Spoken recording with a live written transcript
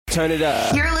Turn it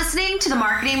up. You're listening to the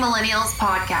Marketing Millennials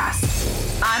podcast.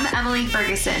 I'm Emily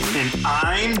Ferguson. And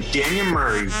I'm Daniel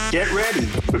Murray. Get ready,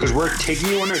 because we're taking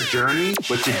you on a journey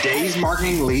with today's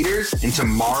marketing leaders and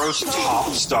tomorrow's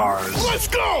top stars. Let's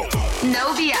go!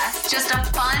 No BS, just a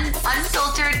fun,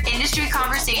 unfiltered industry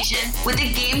conversation with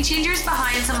the game changers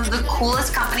behind some of the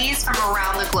coolest companies from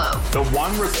around the globe. The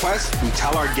one request we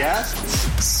tell our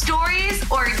guests: stories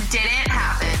or didn't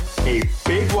happen. A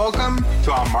big welcome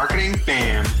to our marketing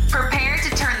fam. Prepare to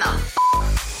turn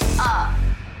the up.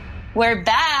 We're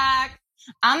back.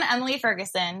 I'm Emily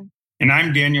Ferguson. And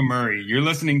I'm Daniel Murray. You're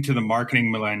listening to the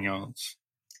Marketing Millennials.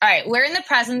 All right, we're in the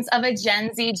presence of a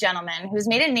Gen Z gentleman who's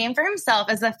made a name for himself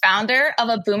as the founder of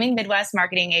a booming Midwest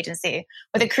marketing agency.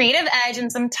 With a creative edge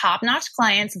and some top-notch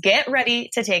clients, get ready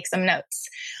to take some notes.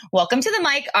 Welcome to the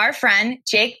mic, our friend,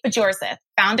 Jake Bjorseth,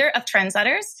 founder of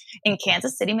Trndsttrs in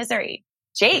Kansas City, Missouri.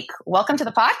 Jake, welcome to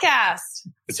the podcast.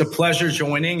 It's a pleasure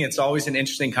joining. It's always an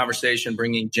interesting conversation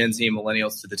bringing Gen Z and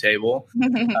millennials to the table.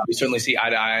 We certainly see eye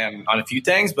to eye on a few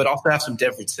things, but also have some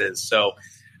differences. So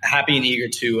happy and eager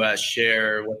to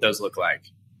share what those look like.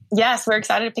 Yes, we're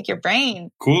excited to pick your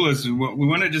brain. Cool. We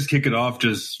want to just kick it off.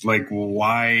 Just like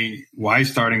why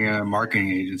starting a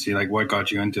marketing agency? Like what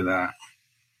got you into that?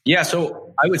 Yeah,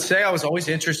 so I would say I was always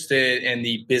interested in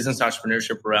the business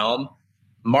entrepreneurship realm.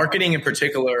 Marketing in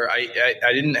particular, I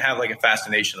didn't have like a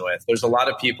fascination with. There's a lot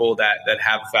of people that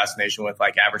have a fascination with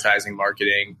like advertising,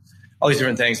 marketing, all these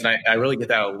different things. And I really get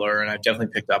that allure, and I've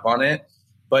definitely picked up on it.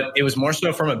 But it was more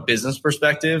so from a business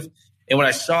perspective. And what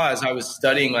I saw as I was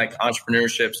studying like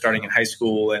entrepreneurship starting in high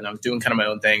school, and I was doing kind of my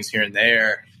own things here and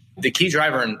there, the key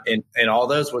driver in all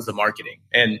those was the marketing.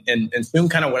 And soon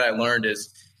kind of what I learned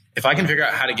is if I can figure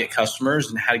out how to get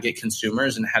customers and how to get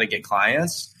consumers and how to get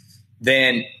clients,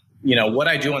 then what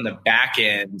I do on the back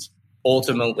end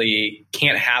ultimately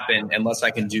can't happen unless I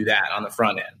can do that on the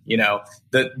front end.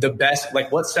 The best,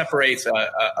 like what separates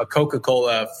a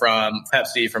Coca-Cola from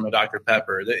Pepsi, from a Dr.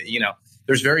 Pepper,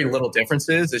 there's very little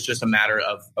differences. It's just a matter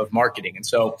of marketing. And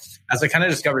so as I kind of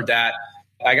discovered that,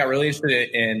 I got really interested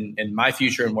in my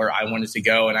future and where I wanted to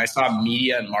go. And I saw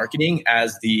media and marketing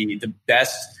as the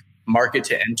best market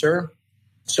to enter.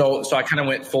 So I kind of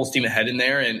went full steam ahead in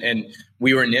there, and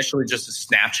we were initially just a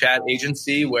Snapchat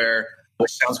agency,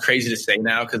 which sounds crazy to say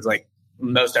now because like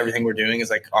most everything we're doing is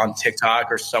like on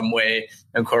TikTok or some way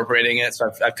incorporating it.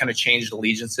 So I've kind of changed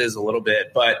allegiances a little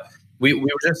bit, but we were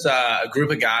just a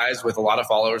group of guys with a lot of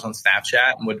followers on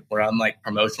Snapchat and would run like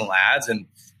promotional ads. And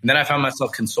then I found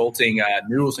myself consulting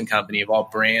Noodles and Company of all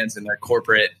brands and their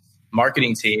corporate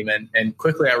marketing team. And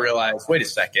quickly I realized, wait a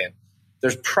second,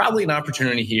 there's probably an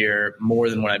opportunity here more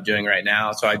than what I'm doing right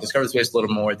now. So I discovered the space a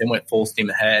little more, then went full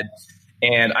steam ahead.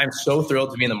 And I'm so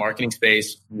thrilled to be in the marketing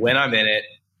space when I'm in it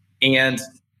and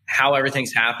how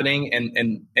everything's happening.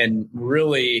 And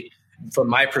really, from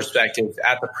my perspective,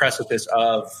 at the precipice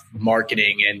of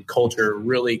marketing and culture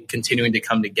really continuing to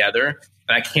come together.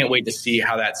 And I can't wait to see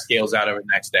how that scales out over the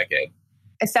next decade.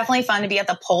 It's definitely fun to be at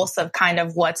the pulse of kind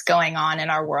of what's going on in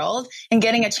our world and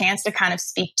getting a chance to kind of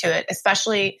speak to it,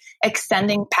 especially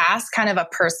extending past kind of a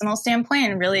personal standpoint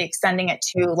and really extending it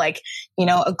to like,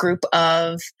 a group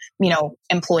of,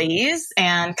 employees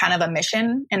and kind of a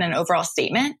mission and an overall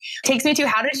statement. Takes me to,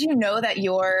 how did you know that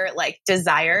your like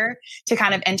desire to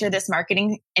kind of enter this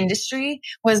marketing industry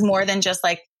was more than just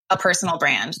like a personal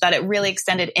brand, that it really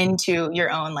extended into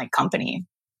your own like company?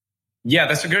 Yeah,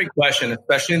 that's a great question,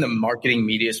 especially in the marketing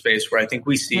media space where I think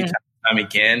we see time and time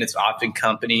again, it's often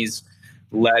companies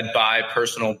led by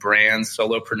personal brands,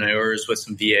 solopreneurs with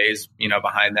some VAs,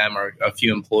 behind them or a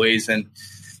few employees. And,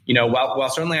 while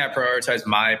certainly I prioritize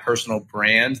my personal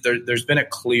brand, there's been a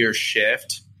clear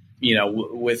shift,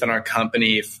 within our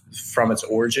company from its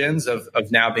origins of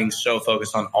now being so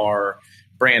focused on our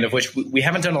brand, of which we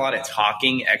haven't done a lot of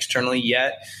talking externally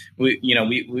yet.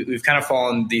 We've kind of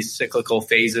fallen these cyclical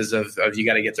phases of you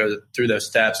got to get through those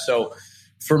steps. So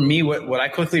for me, what I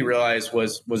quickly realized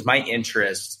was my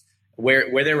interest,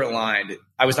 where they were aligned.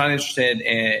 I was not interested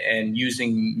in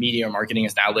using media or marketing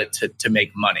as an outlet to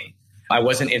make money. I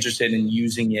wasn't interested in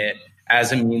using it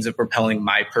as a means of propelling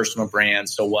my personal brand.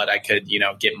 So what I could,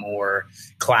 get more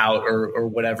clout or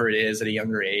whatever it is at a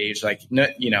younger age. Like, no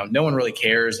one really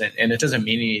cares. And it doesn't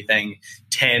mean anything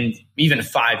 10, even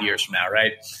 5 years from now.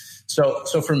 Right. So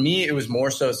for me, it was more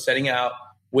so setting out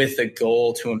with the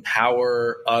goal to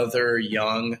empower other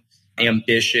young,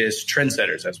 ambitious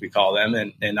trendsetters, as we call them.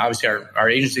 And obviously our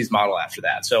agency's model after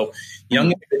that. So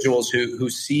young individuals who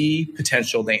see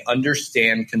potential, they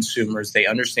understand consumers, they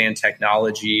understand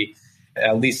technology,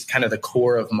 at least kind of the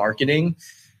core of marketing,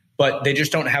 but they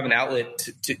just don't have an outlet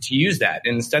to use that.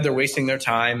 And instead, they're wasting their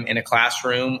time in a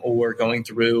classroom or going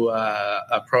through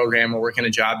a program or working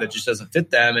a job that just doesn't fit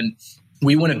them. And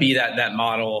we want to be that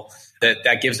model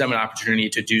that gives them an opportunity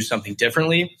to do something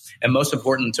differently. And most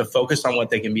important, to focus on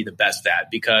what they can be the best at.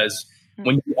 Because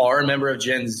when you are a member of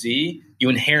Gen Z, you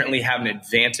inherently have an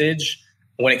advantage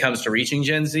when it comes to reaching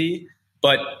Gen Z.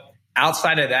 But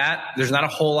outside of that, there's not a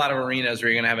whole lot of arenas where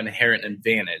you're going to have an inherent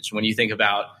advantage. When you think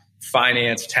about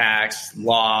finance, tax,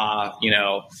 law,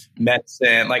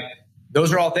 medicine, like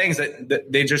those are all things that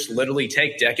they just literally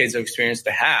take decades of experience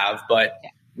to have. But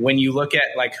when you look at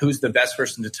like who's the best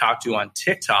person to talk to on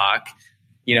TikTok,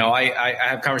 I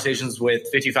have conversations with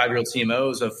 55-year-old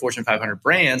CMOs of Fortune 500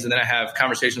 brands, and then I have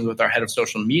conversations with our head of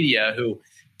social media who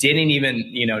didn't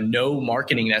even know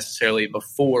marketing necessarily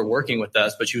before working with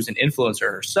us, but she was an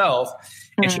influencer herself,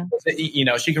 and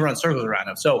she can run circles around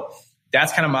them. So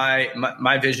that's kind of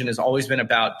my vision has always been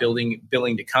about building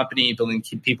the company, building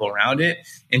people around it,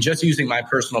 and just using my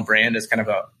personal brand as kind of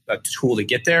a tool to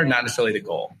get there, not necessarily the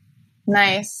goal.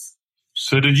 Nice.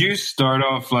 So did you start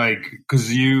off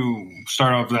because you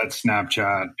start off that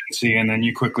Snapchat and then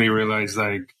you quickly realize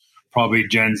probably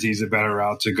Gen Z is a better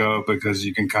route to go because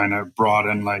you can kind of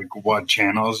broaden what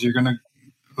channels you're going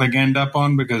to end up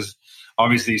on, because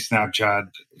obviously Snapchat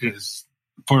is,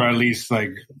 for at least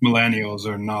millennials,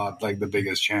 are not the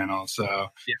biggest channel. So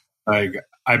I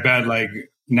bet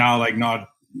now not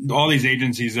all these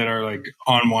agencies that are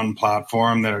on one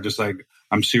platform that are just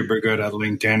I'm super good at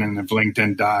LinkedIn, and if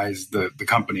LinkedIn dies, the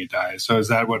company dies. So is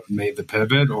that what made the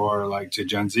pivot or to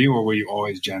Gen Z, or were you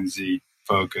always Gen Z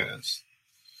focused?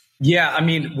 Yeah, I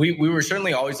mean, we were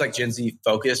certainly always Gen Z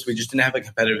focused. We just didn't have a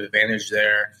competitive advantage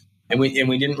there. And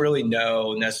we didn't really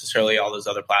know necessarily all those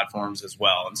other platforms as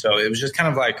well. And so it was just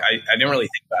kind of I didn't really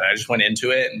think about it. I just went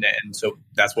into it. And so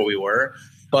that's what we were.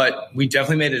 But we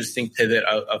definitely made a distinct pivot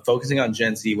of focusing on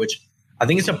Gen Z, which I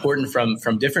think it's important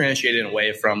from differentiating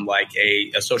away from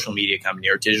a social media company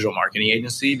or digital marketing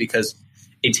agency, because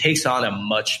it takes on a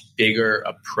much bigger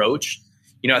approach.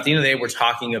 At the end of the day, we're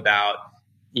talking about,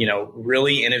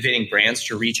 really innovating brands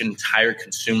to reach an entire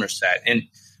consumer set. And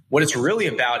what it's really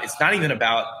about, it's not even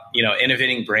about,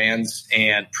 innovating brands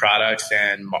and products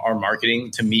and our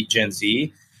marketing to meet Gen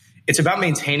Z. It's about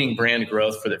maintaining brand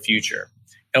growth for the future.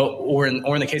 Or in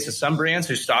the case of some brands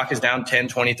whose stock is down 10,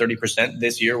 20, 30%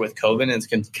 this year with COVID, and it's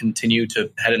going to continue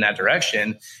to head in that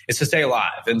direction, is to stay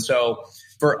alive. And so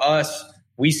for us,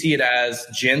 we see it as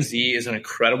Gen Z is an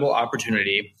incredible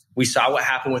opportunity. We saw what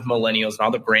happened with millennials and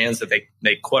all the brands that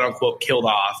they quote unquote killed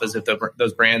off, as if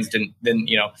those brands didn't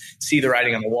see the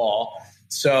writing on the wall.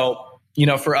 So,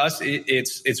 for us,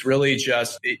 it's really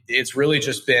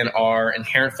just been our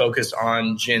inherent focus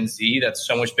on Gen Z. That's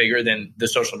so much bigger than the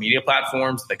social media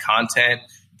platforms, the content,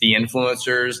 the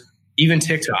influencers, even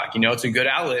TikTok. It's a good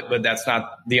outlet, but that's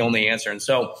not the only answer. And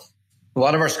so a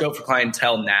lot of our scope for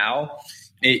clientele now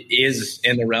is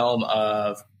in the realm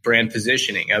of brand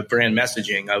positioning, of brand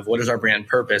messaging, of what is our brand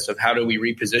purpose, of how do we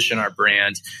reposition our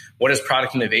brand, what does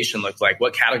product innovation look like,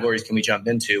 what categories can we jump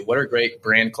into, what are great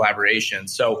brand collaborations.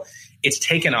 So it's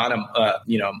taken on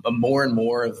a more and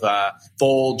more of a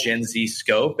full Gen Z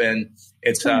scope, and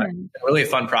it's really a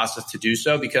fun process to do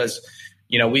so, because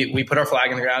we put our flag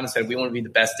in the ground and said we want to be the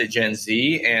best at Gen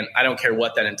Z, and I don't care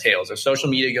what that entails. If social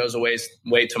media goes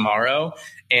away tomorrow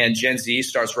and Gen Z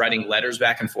starts writing letters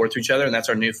back and forth to each other, and that's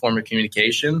our new form of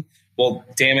communication, well,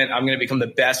 damn it, I'm going to become the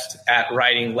best at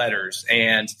writing letters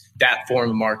and that form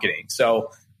of marketing. So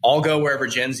I'll go wherever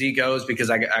Gen Z goes, because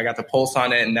I got the pulse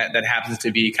on it, and that happens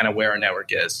to be kind of where our network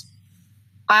is.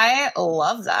 I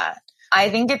love that. I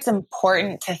think it's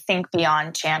important to think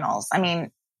beyond channels. I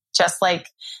mean, just like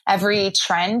every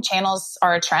trend, channels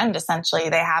are a trend, essentially.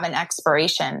 They have an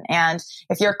expiration. And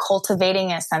if you're cultivating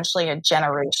essentially a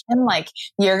generation,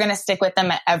 you're going to stick with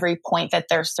them at every point that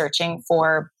they're searching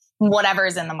for whatever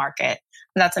is in the market.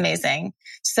 And that's amazing.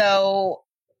 So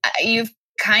you've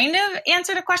kind of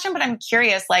answered a question, but I'm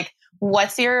curious,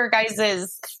 what's your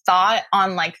guys' thought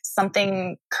on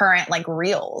something current, like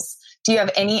Reels? Do you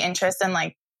have any interest in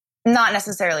not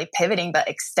necessarily pivoting, but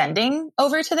extending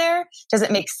over to there? Does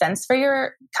it make sense for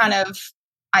your kind of,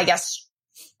 I guess,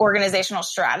 organizational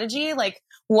strategy?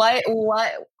 What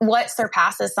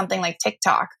surpasses something like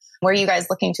TikTok? Where are you guys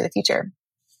looking to the future?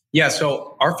 Yeah,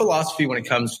 so our philosophy when it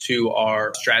comes to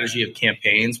our strategy of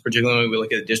campaigns, particularly when we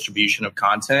look at the distribution of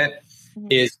content,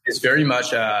 is very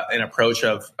much an approach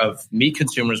of meet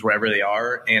consumers wherever they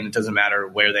are, and it doesn't matter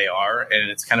where they are, and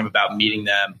it's kind of about meeting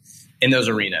them in those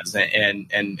arenas and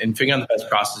figuring out the best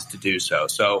process to do so.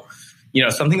 So,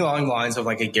 something along the lines of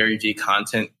like a Gary Vee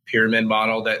content pyramid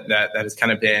model that has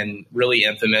kind of been really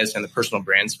infamous in the personal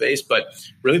brand space, but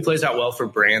really plays out well for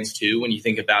brands too. When you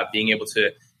think about being able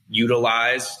to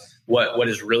utilize what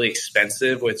is really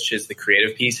expensive, which is the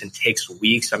creative piece, and takes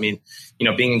weeks. I mean,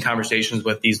 being in conversations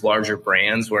with these larger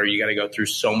brands where you got to go through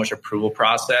so much approval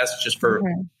process just for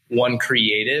one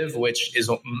creative, which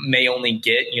may only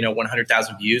get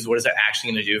 100,000 views. What is that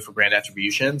actually going to do for brand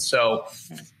attribution? So,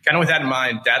 kind of with that in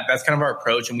mind, that's kind of our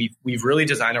approach, and we've really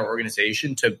designed our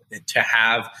organization to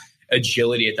have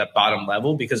agility at that bottom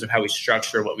level because of how we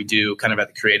structure what we do, kind of at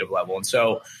the creative level. And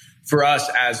so, for us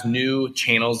as new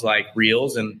channels like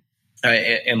Reels and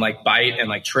like Byte and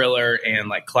like Triller and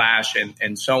like Clash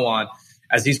and so on,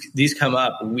 as these come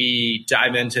up, we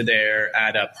dive into there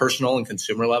at a personal and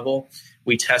consumer level.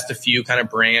 We test a few kind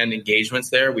of brand engagements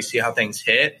there. We see how things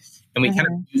hit, and we kind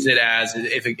of use it as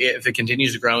if it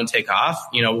continues to grow and take off,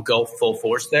 we'll go full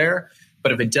force there.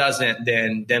 But if it doesn't,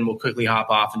 then we'll quickly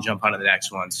hop off and jump onto the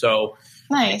next one. So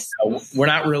nice. We're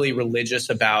not really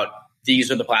religious about these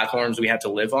are the platforms we have to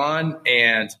live on.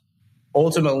 And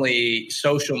ultimately,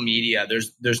 social media,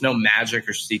 there's no magic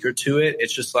or secret to it.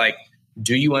 It's just like,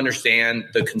 do you understand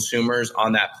the consumers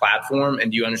on that platform,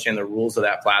 and do you understand the rules of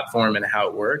that platform and how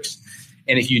it works?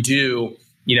 And if you do,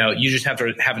 you just have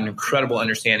to have an incredible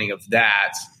understanding of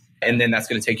that, and then that's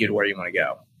going to take you to where you want to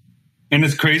go. And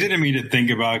it's crazy to me to think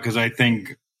about, because I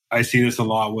think I see this a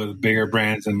lot with bigger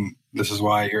brands, and this is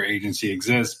why your agency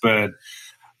exists, but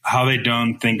how they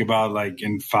don't think about like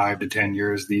in 5 to 10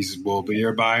 years, these will be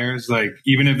your buyers. Like,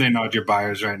 even if they're not your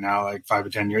buyers right now, like 5 to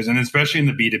 10 years, and especially in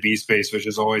the B2B space, which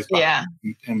is always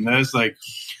in this, like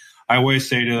I always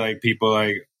say to like people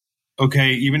like,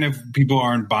 okay, even if people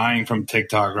aren't buying from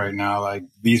TikTok right now, like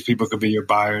these people could be your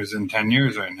buyers in 10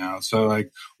 years right now. So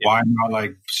like, why not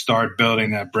like start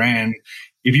building that brand?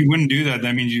 If you wouldn't do that,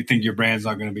 that means you think your brand's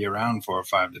not going to be around for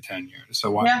 5 to 10 years.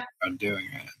 So why not doing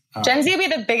it? Gen Z will be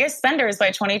the biggest spenders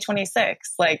by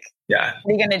 2026. Like, what are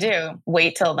you going to do?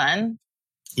 Wait till then?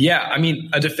 Yeah. I mean,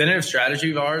 a definitive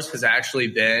strategy of ours has actually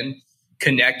been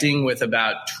connecting with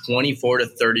about 24 to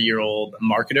 30-year-old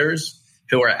marketers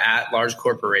who are at large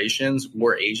corporations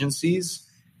or agencies,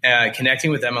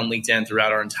 connecting with them on LinkedIn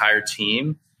throughout our entire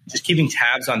team, just keeping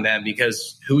tabs on them,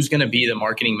 because who's going to be the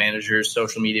marketing managers,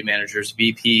 social media managers,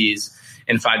 VPs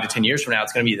in 5 to 10 years from now?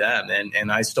 It's going to be them.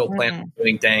 And I still plan on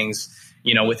doing things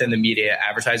within the media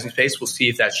advertising space. We'll see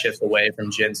if that shifts away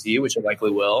from Gen Z, which it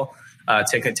likely will,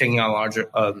 taking on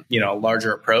a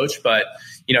larger approach. But,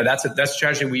 that's a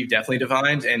strategy we've definitely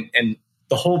defined. And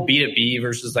the whole B2B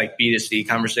versus like B2C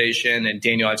conversation, and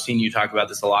Daniel, I've seen you talk about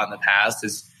this a lot in the past,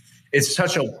 it's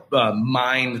such a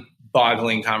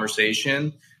mind-boggling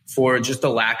conversation for just the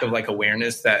lack of like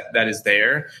awareness that is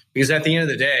there. Because at the end of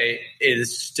the day, it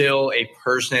is still a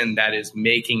person that is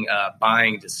making a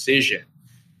buying decision.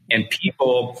 And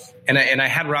people, and I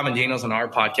had Robin Daniels on our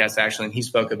podcast actually, and he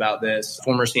spoke about this,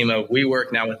 former CMO of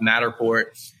WeWork, now with Matterport.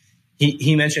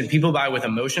 He mentioned people buy with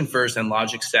emotion first and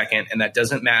logic second, and that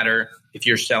doesn't matter if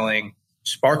you're selling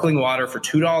sparkling water for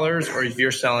 $2 or if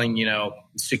you're selling,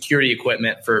 security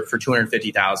equipment for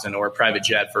 $250,000 or a private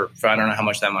jet for I don't know how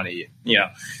much that money,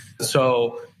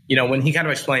 So, when he kind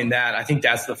of explained that, I think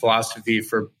that's the philosophy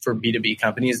for B2B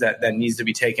companies that needs to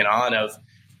be taken on of,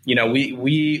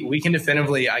 we can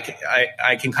definitively,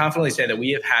 I can confidently say that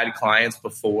we have had clients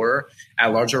before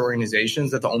at larger organizations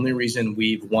that the only reason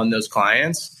we've won those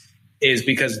clients is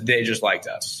because they just liked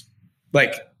us,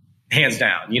 like hands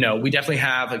down. We definitely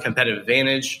have a competitive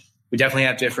advantage. We definitely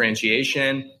have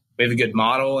differentiation. We have a good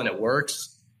model and it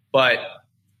works, but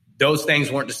those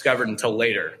things weren't discovered until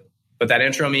later. But that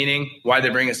intro meeting, why they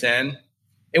bring us in,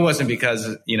 it wasn't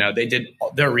because, they did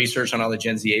their research on all the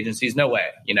Gen Z agencies. No way,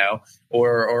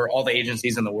 or all the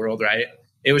agencies in the world, right?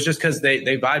 It was just because they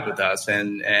vibed with us.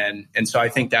 And so I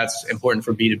think that's important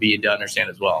for B2B to understand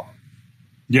as well.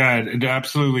 Yeah, it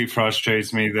absolutely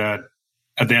frustrates me that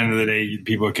at the end of the day,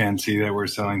 people can't see that we're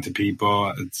selling to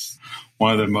people. It's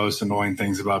one of the most annoying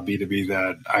things about B2B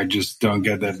that I just don't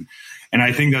get that. And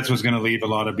I think that's what's going to leave a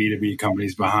lot of B2B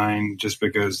companies behind, just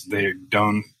because they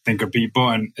don't think of people.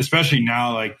 And especially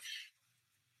now, like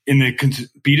in the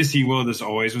B2C world, this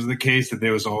always was the case, that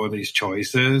there was all of these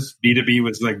choices. B2B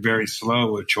was like very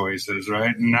slow with choices,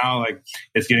 right? And now like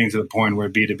it's getting to the point where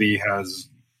B2B has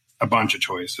a bunch of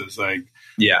choices. Like,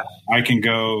 I can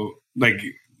go, like,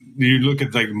 you look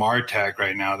at like MarTech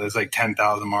right now, there's like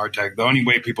 10,000 MarTech. The only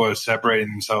way people are separating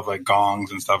themselves, like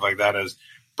gongs and stuff like that, is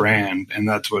brand. And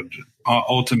that's what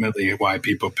ultimately why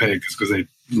people pick, is because they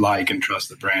like and trust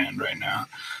the brand right now.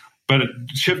 But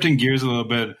shifting gears a little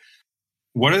bit,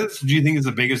 do you think is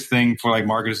the biggest thing for like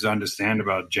marketers to understand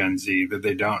about Gen Z that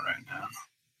they don't right now?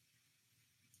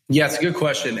 Yeah, it's a good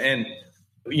question. And,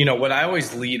 what I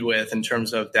always lead with in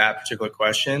terms of that particular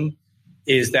question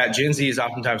is that Gen Z is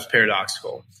oftentimes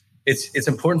paradoxical. It's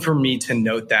important for me to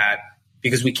note that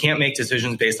because we can't make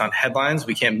decisions based on headlines.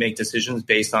 We can't make decisions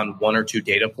based on one or two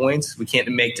data points. We can't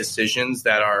make decisions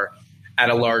that are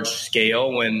at a large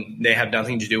scale when they have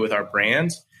nothing to do with our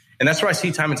brands. And that's what I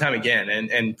see time and time again.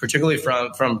 And particularly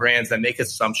from brands that make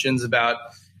assumptions about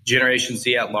Generation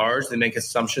Z at large. They make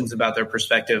assumptions about their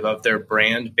perspective of their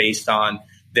brand based on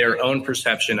their own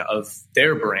perception of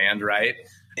their brand, right?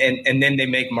 And then they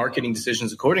make marketing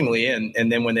decisions accordingly.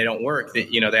 And then when they don't work, they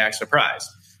act surprised.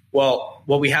 Well,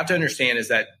 what we have to understand is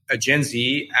that a Gen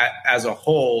Z as a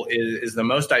whole is the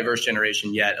most diverse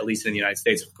generation yet, at least in the United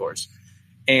States, of course.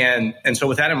 And so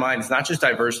with that in mind, it's not just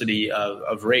diversity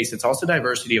of race, it's also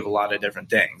diversity of a lot of different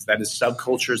things. That is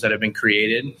subcultures that have been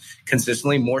created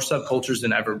consistently, more subcultures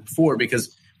than ever before,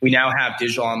 because we now have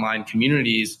digital online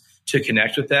communities to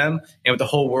connect with them. And with the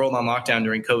whole world on lockdown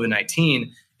during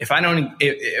COVID-19, if I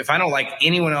don't like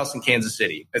anyone else in Kansas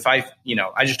City,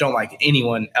 I just don't like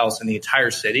anyone else in the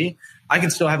entire city, I can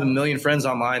still have 1 million friends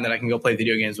online that I can go play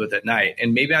video games with at night.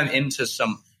 And maybe I'm into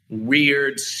some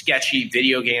weird, sketchy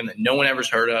video game that no one ever's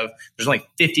heard of. There's only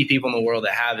 50 people in the world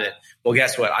that have it. Well,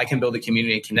 guess what? I can build a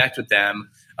community and connect with them,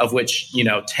 of which,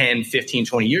 10, 15,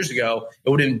 20 years ago, it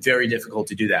would have been very difficult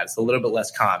to do that. It's a little bit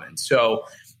less common. So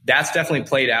that's definitely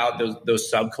played out,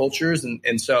 those subcultures.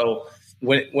 And so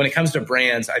when it comes to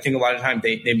brands, I think a lot of time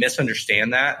they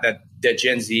misunderstand that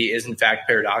Gen Z is in fact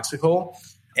paradoxical.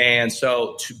 And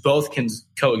so both can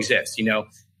coexist.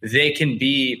 They can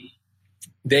be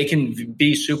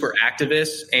super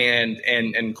activists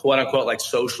and quote unquote like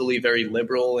socially very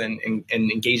liberal and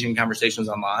engaging in conversations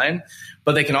online,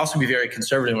 but they can also be very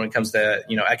conservative when it comes to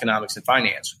economics and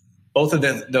finance. Both of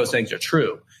those things are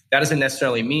true. That doesn't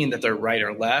necessarily mean that they're right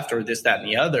or left or this, that, and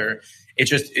the other. It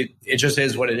just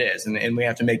is what it is, and we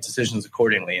have to make decisions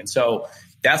accordingly. And so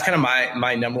that's kind of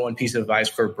my number one piece of advice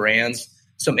for brands.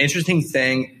 Some interesting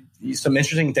things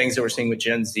that we're seeing with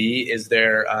Gen Z is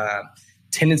their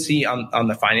tendency on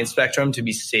the finance spectrum to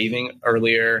be saving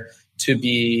earlier, to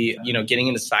be, getting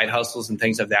into side hustles and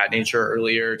things of that nature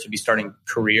earlier, to be starting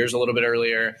careers a little bit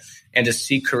earlier, and to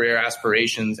seek career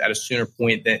aspirations at a sooner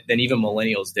point than even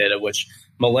millennials did, of which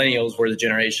millennials were the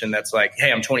generation that's like,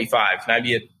 hey, I'm 25. Can I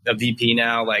be a VP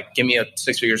now? Like, give me a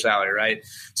 6-figure salary, right?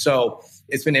 So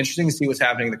it's been interesting to see what's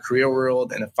happening in the career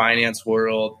world and the finance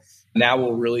world. Now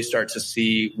we'll really start to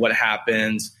see what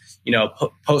happens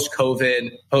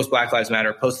post-COVID, post-Black Lives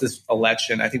Matter, post this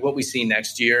election. I think what we see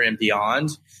next year and beyond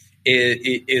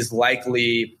is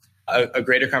likely a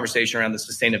greater conversation around the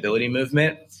sustainability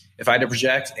movement, if I had to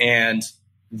project, and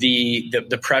the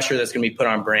pressure that's going to be put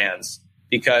on brands,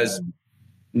 because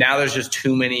now there's just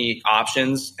too many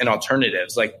options and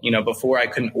alternatives. Like, before I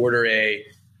couldn't order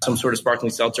some sort of sparkling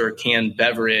seltzer or canned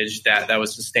beverage that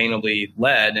was sustainably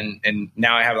led, and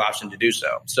now I have the option to do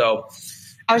so. So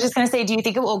I was just going to say, do you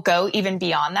think it will go even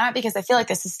beyond that? Because I feel like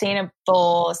the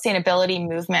sustainability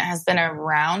movement has been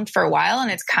around for a while,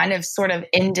 and it's kind of sort of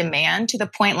in demand to the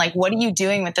point, like, what are you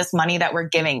doing with this money that we're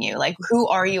giving you? Like, who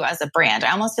are you as a brand?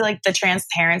 I almost feel like the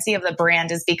transparency of the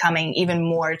brand is becoming even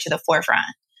more to the forefront.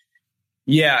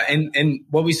 Yeah. And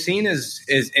what we've seen is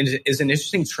an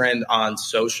interesting trend on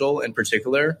social in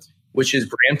particular, which is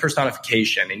brand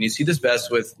personification. And you see this best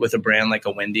with a brand like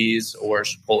a Wendy's or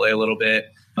Chipotle a little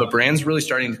bit. But brands really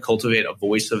starting to cultivate a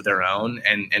voice of their own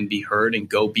and be heard and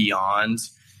go beyond.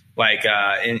 Like,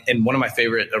 in one of my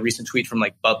favorite, a recent tweet from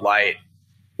like Bud Light,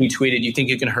 he tweeted, "You think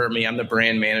you can hurt me? I'm the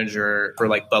brand manager for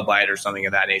like Bud Light or something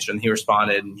of that nature." And he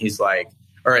responded, and he's like,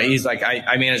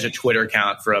 I manage a Twitter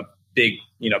account for a big,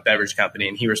 beverage company.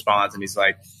 And he responds and he's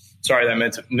like, "Sorry,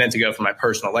 that meant to go for my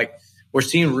personal." Like, we're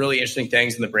seeing really interesting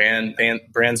things in the brand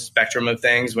spectrum of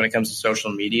things when it comes to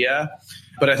social media.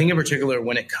 But I think in particular,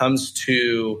 when it comes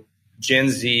to Gen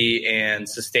Z and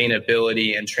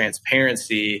sustainability and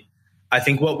transparency, I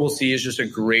think what we'll see is just a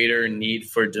greater need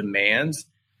for demand.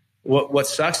 What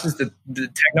sucks is that the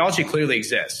technology clearly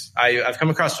exists. I've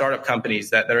come across startup companies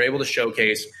that are able to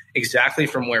showcase exactly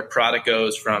from where product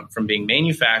goes from being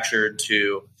manufactured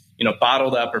to,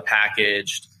 bottled up or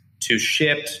packaged to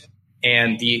shipped,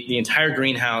 and the entire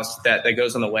greenhouse that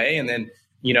goes on the way. And then,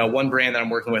 one brand that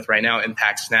I'm working with right now,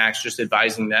 Impact Snacks, just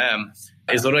advising them,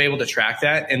 is literally able to track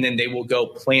that. And then they will go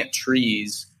plant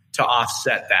trees to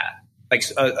offset that, like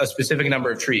a specific number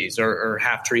of trees or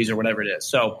half trees or whatever it is.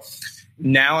 So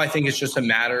now I think it's just a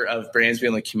matter of brands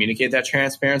being able to communicate that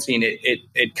transparency and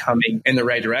it coming in the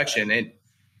right direction. And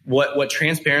what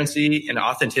transparency and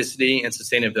authenticity and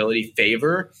sustainability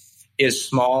favor is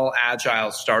small,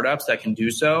 agile startups that can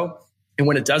do so. And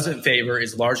what it doesn't favor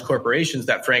is large corporations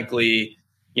that frankly,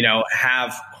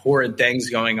 have horrid things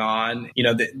going on,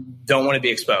 that don't want to be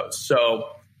exposed. So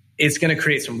it's going to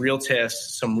create some real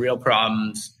tiffs, some real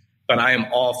problems, but I am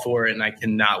all for it and I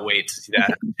cannot wait to see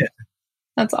that.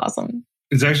 That's awesome.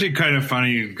 It's actually kind of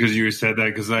funny because you said that,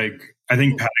 because I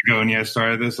think Patagonia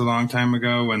started this a long time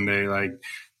ago when they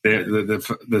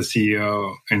the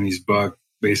CEO in his book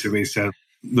basically said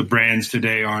the brands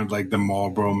today aren't like the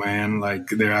Marlboro Man, like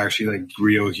they're actually like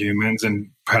real humans,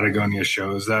 and Patagonia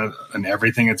shows that and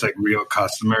everything. It's like real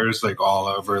customers like all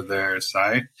over their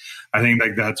site. I think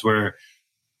like that's where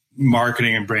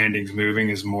marketing and branding's moving,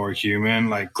 is more human.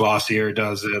 Like Glossier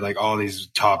does it, like all these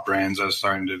top brands are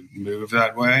starting to move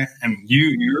that way. And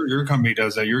your company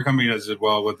does that. Your company does it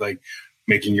well with like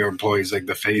making your employees like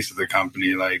the face of the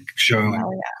company, like showing like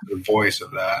the voice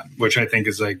of that, which I think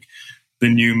is like the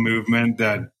new movement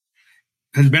that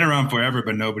has been around forever,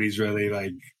 but nobody's really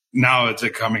like, now it's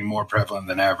becoming more prevalent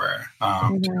than ever.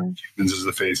 Humans is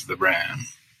the face of the brand.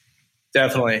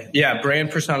 Definitely. Yeah.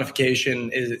 Brand personification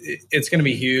it's going to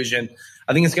be huge. And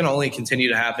I think it's going to only continue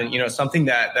to happen. Something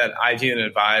that I do and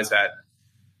advise at,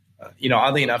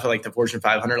 oddly enough, at like the Fortune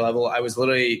 500 level, I was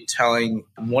literally telling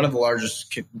one of the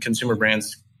largest consumer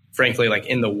brands, frankly, like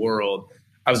in the world,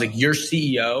 I was like, your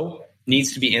CEO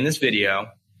needs to be in this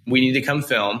video. We need to come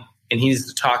film, and he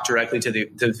needs to talk directly to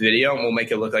the video, and we'll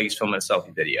make it look like he's filming a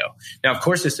selfie video. Now, of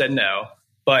course, they said no,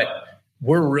 but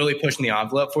we're really pushing the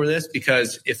envelope for this,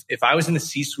 because if I was in the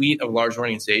C-suite of a large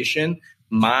organization,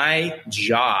 my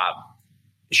job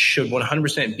should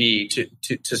 100% be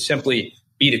to simply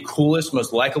be the coolest,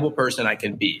 most likable person I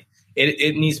can be.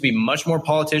 It needs to be much more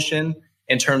politician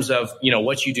in terms of,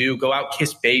 what you do. Go out,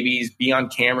 kiss babies, be on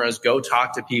cameras, go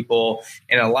talk to people,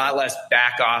 and a lot less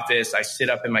back office. I sit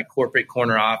up in my corporate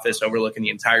corner office overlooking the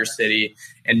entire city,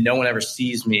 and no one ever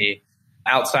sees me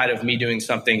outside of me doing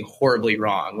something horribly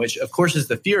wrong, which of course is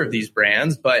the fear of these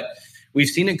brands, but we've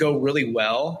seen it go really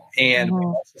well. And we've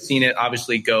also seen it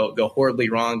obviously go horribly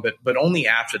wrong, but only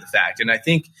after the fact. And I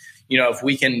think, if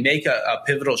we can make a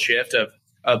pivotal shift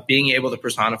of being able to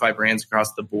personify brands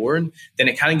across the board, then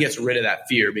it kind of gets rid of that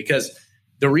fear. Because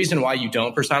the reason why you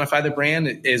don't personify the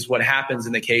brand is what happens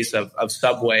in the case of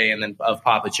Subway and then of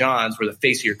Papa John's, where the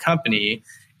face of your company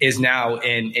is now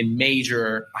in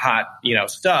major hot,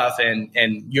 stuff,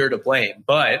 and you're to blame.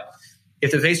 But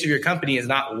if the face of your company is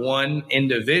not one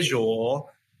individual,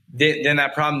 then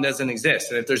that problem doesn't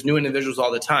exist. And if there's new individuals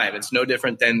all the time, it's no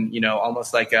different than,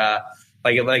 almost like a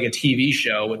TV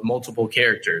show with multiple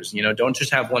characters. Don't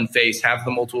just have one face, have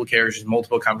the multiple characters,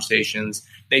 multiple conversations.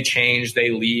 They change, they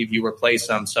leave, you replace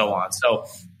them, so on. So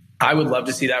I would love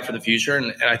to see that for the future.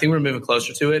 And I think we're moving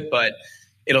closer to it, but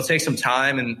it'll take some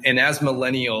time. And as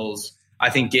millennials, I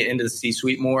think, get into the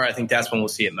C-suite more, I think that's when we'll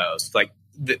see it most, like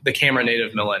the camera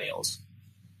native millennials.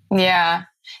 Yeah.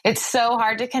 It's so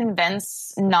hard to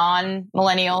convince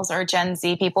non-millennials or Gen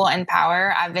Z people in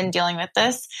power. I've been dealing with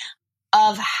this,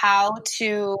 of how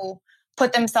to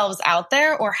put themselves out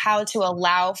there, or how to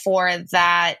allow for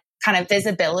that kind of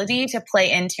visibility to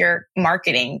play into your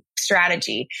marketing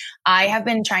strategy. I have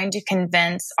been trying to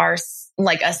convince a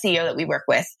CEO that we work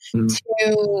with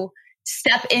to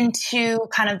step into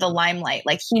kind of the limelight.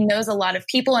 Like, he knows a lot of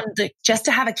people, and just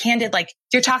to have a candid, like,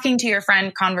 you're talking to your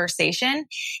friend conversation.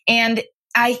 And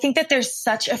I think that there's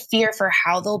such a fear for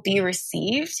how they'll be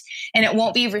received, and it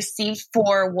won't be received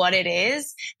for what it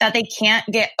is, that they can't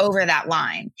get over that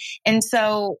line. And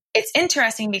so it's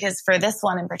interesting because for this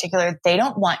one in particular, they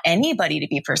don't want anybody to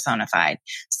be personified.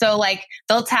 So like,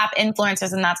 they'll tap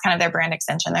influencers, and that's kind of their brand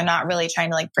extension. They're not really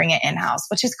trying to like bring it in-house,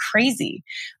 which is crazy.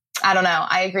 I don't know.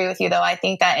 I agree with you though. I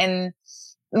think that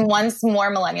once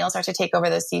more millennials start to take over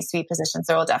those C-suite positions,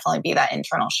 there will definitely be that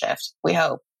internal shift, we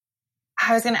hope.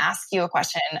 I was going to ask you a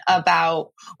question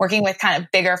about working with kind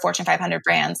of bigger Fortune 500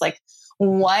 brands. Like,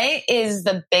 what is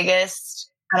the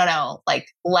biggest,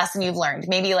 lesson you've learned?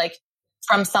 Maybe like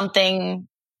from something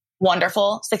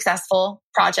wonderful, successful,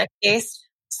 project-based,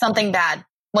 something bad.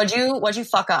 What'd you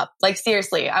fuck up? Like,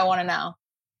 seriously, I want to know.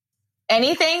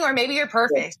 Anything, or maybe you're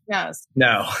perfect. Who knows?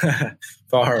 No,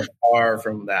 far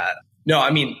from that. No, I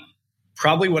mean,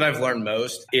 probably what I've learned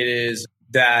most is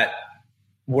that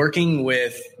working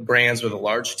with brands with a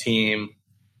large team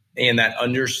and that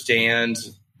understand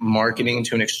marketing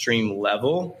to an extreme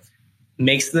level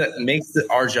makes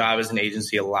our job as an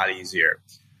agency a lot easier.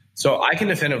 So I can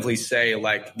definitively say,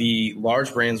 like, the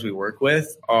large brands we work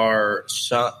with are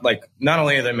not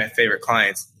only are they my favorite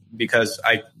clients because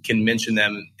I can mention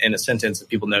them in a sentence and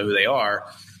people know who they are,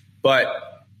 but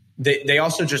they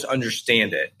also just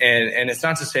understand it. And it's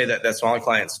not to say that smaller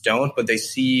clients don't, but they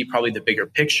see probably the bigger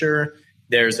picture.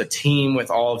 There's a team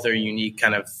with all of their unique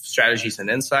kind of strategies and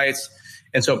insights.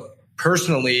 And so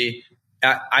personally,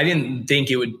 I didn't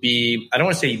think it would be, I don't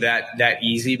want to say that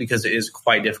easy because it is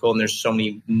quite difficult and there's so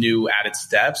many new added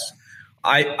steps.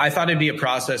 I thought it'd be a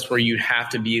process where you'd have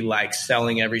to be like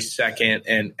selling every second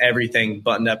and everything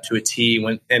buttoned up to a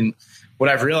T. And what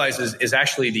I've realized is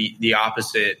actually the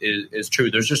opposite is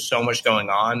true. There's just so much going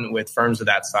on with firms of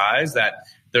that size that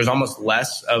there's almost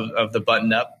less of the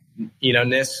buttoned up,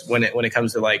 ness when it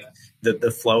comes to like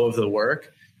the flow of the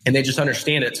work. And they just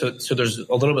understand it. So there's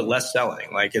a little bit less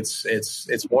selling. Like it's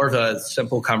more of a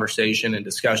simple conversation and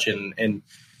discussion, and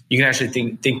you can actually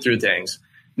think through things.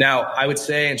 Now, I would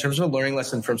say in terms of a learning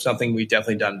lesson from something we've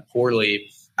definitely done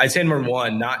poorly, I'd say number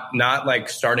one, not like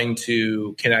starting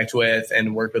to connect with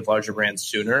and work with larger brands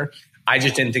sooner. I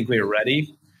just didn't think we were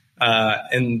ready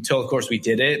until, of course, we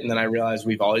did it. And then I realized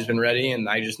we've always been ready, and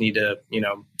I just need to,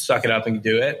 suck it up and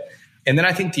do it. And then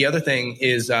I think the other thing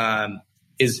is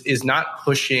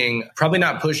probably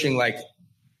not pushing like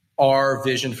our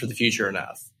vision for the future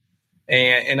enough.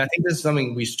 And I think this is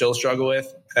something we still struggle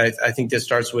with. I think this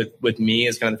starts with me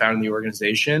as kind of the founder of the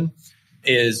organization.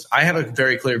 Is I have a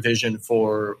very clear vision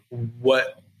for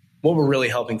what we're really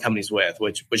helping companies with,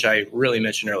 which I really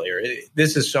mentioned earlier.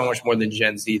 This is so much more than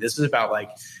Gen Z. This is about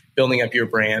like building up your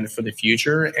brand for the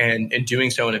future and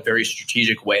doing so in a very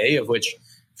strategic way, of which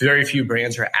very few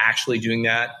brands are actually doing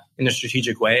that in a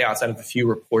strategic way outside of a few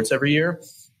reports every year.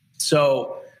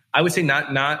 So I would say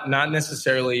not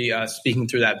necessarily speaking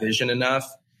through that vision enough,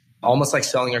 almost like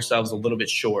selling ourselves a little bit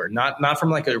short, not from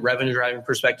like a revenue driving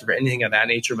perspective or anything of that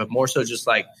nature, but more so just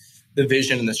like the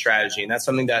vision and the strategy. And that's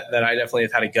something that I definitely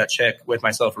have had a gut check with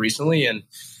myself recently, and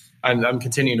I'm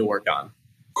continuing to work on.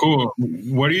 Cool.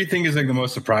 What do you think is like the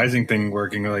most surprising thing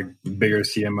working with like bigger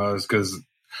CMOs? Because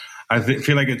I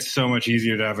feel like it's so much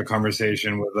easier to have a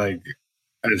conversation with like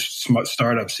a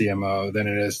startup CMO than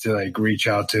it is to like reach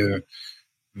out to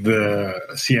the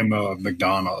CMO of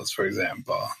McDonald's, for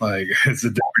example. Like it's a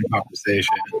different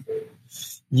conversation.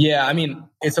 Yeah, I mean,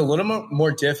 it's a little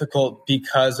more difficult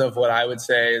because of what I would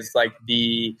say is like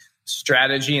the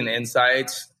strategy and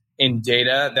insights in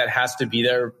data that has to be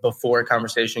there before a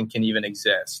conversation can even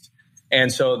exist.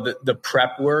 And so the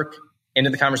prep work into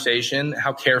the conversation,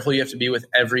 how careful you have to be with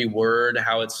every word,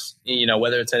 how it's,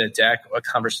 whether it's in a deck, a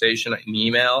conversation, an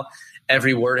email,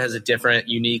 every word has a different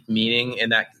unique meaning in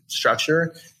that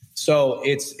structure. So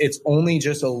it's only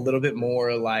just a little bit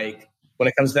more like when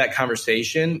it comes to that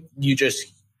conversation,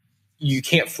 you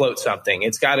can't float something.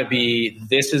 It's got to be,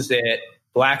 this is it,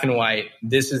 black and white.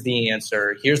 This is the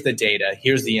answer. Here's the data.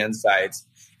 Here's the insights.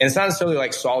 And it's not necessarily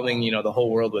like solving, the whole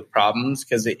world with problems,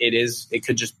 because it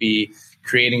could just be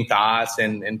creating thoughts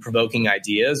and provoking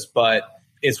ideas. But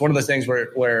it's one of those things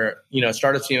where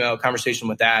startup CMO conversation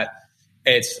with that,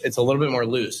 it's a little bit more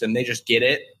loose and they just get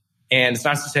it. And it's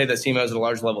not to say that CMOs at a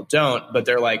large level don't, but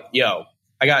they're like, yo,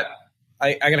 I got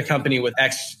a company with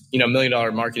X, $1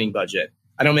 million marketing budget.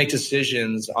 I don't make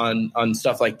decisions on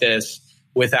stuff like this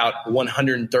without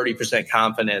 130%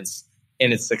 confidence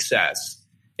in its success.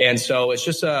 And so it's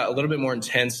just a little bit more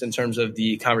intense in terms of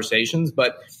the conversations,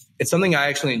 but it's something I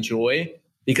actually enjoy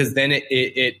because then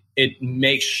it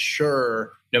makes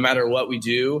sure no matter what we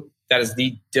do, that is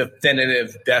the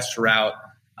definitive best route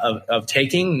of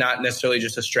taking, not necessarily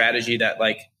just a strategy that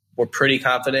like we're pretty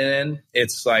confident in.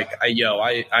 It's like,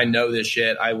 I know this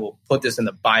shit. I will put this in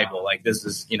the Bible. Like this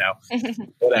is,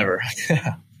 whatever.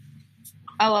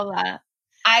 I love that.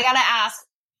 I got to ask,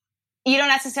 you don't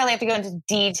necessarily have to go into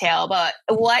detail, but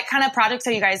what kind of projects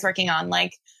are you guys working on?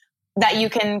 Like that you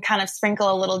can kind of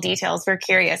sprinkle a little details. We're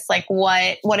curious, like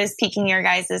what is piquing your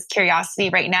guys'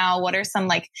 curiosity right now? What are some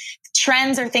like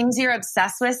trends or things you're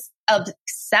obsessed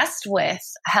with?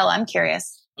 Hell, I'm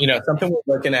curious. Something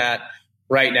we're looking at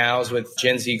right now is with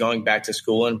Gen Z going back to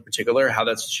school in particular, how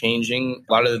that's changing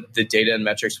a lot of the data and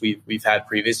metrics we've had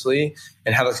previously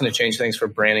and how that's going to change things for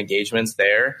brand engagements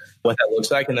there, what that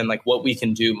looks like, and then like what we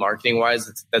can do marketing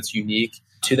wise that's unique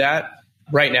to that.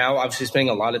 Right now, obviously spending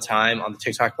a lot of time on the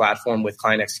TikTok platform with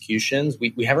client executions.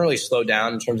 We haven't really slowed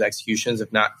down in terms of executions.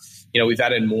 If not, we've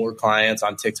added more clients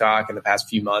on TikTok in the past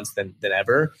few months than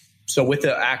ever. So with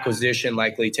the acquisition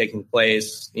likely taking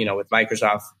place, with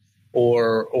Microsoft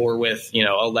or with,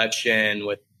 election,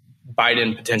 with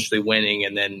Biden potentially winning,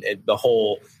 and then the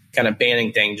whole kind of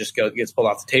banning thing just gets pulled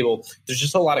off the table. There's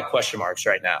just a lot of question marks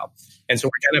right now. And so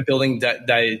we're kind of building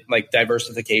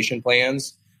diversification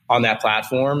plans on that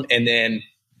platform, and then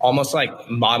almost like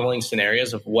modeling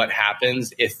scenarios of what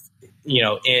happens if,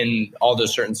 in all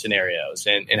those certain scenarios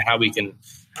and how we can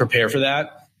prepare for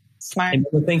that. Smart. And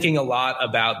we're thinking a lot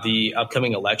about the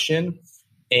upcoming election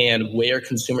and where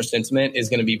consumer sentiment is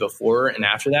going to be before and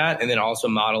after that. And then also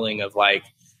modeling of like,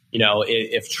 you know,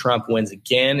 if Trump wins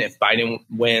again, if Biden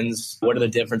wins, what are the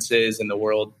differences in the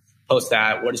world post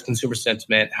that? What is consumer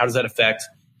sentiment? How does that affect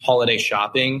holiday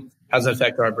shopping? How does that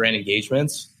affect our brand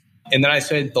engagements? And then I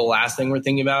said the last thing we're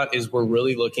thinking about is we're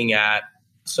really looking at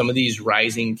some of these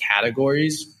rising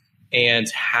categories and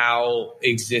how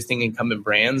existing incumbent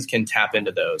brands can tap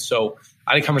into those. So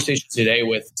I had a conversation today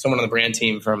with someone on the brand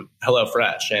team from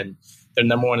HelloFresh, and they're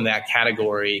number one in that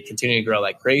category, continuing to grow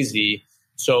like crazy.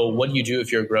 So what do you do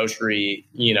if you're a grocery,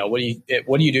 you know, what do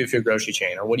you do if you're a grocery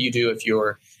chain, or what do you do if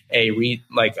you're a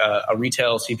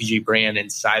retail CPG brand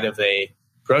inside of a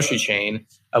grocery chain,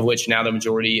 of which now the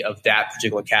majority of that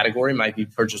particular category might be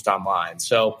purchased online.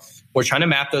 So we're trying to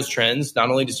map those trends, not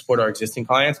only to support our existing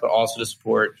clients, but also to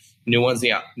support new ones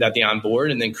that they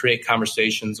onboard, and then create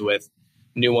conversations with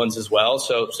new ones as well.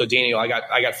 So Daniel, I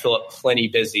got Philip plenty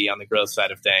busy on the growth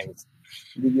side of things.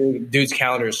 Dude's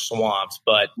calendar is swamped,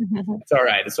 but it's all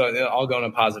right. So I'll go in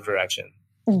a positive direction.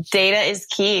 Data is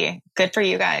key. Good for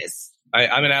you guys.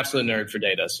 I'm an absolute nerd for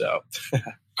data. So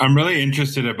I'm really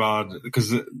interested about,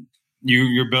 because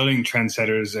you're building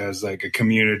Trndsttrs as like a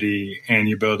community, and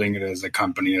you're building it as a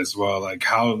company as well. Like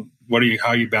how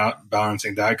are you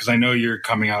balancing that? Because I know you're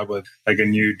coming out with like a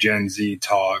new Gen Z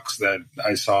talks that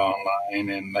I saw online,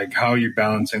 and like how are you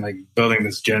balancing like building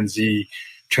this Gen Z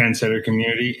Trndsetter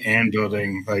community and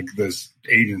building like this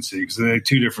agency? Because they're like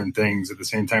two different things at the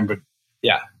same time, but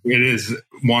yeah, it is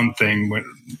one thing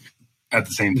at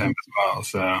the same time as well.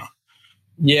 So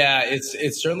yeah,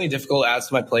 it's certainly difficult. Adds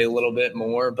to my plate a little bit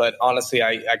more, but honestly,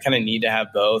 I kind of need to have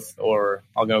both, or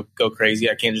I'll go crazy.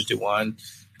 I can't just do one.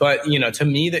 But you know, to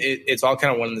me, it's all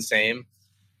kind of one and the same.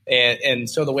 And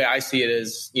so the way I see it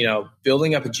is, you know,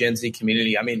 building up a Gen Z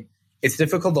community. I mean, it's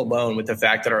difficult alone with the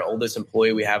fact that our oldest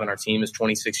employee we have on our team is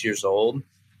 26 years old,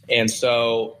 and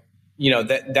so you know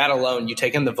that alone, you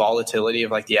take in the volatility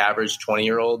of like the average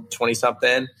 20-year-old,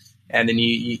 20-something, and then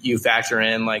you factor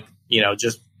in like, you know,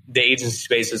 just the agency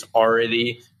space is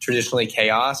already traditionally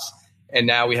chaos. And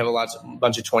now we have a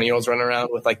bunch of 20-year-olds running around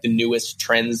with like the newest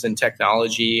trends and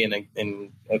technology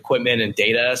and equipment and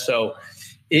data. So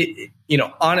it, you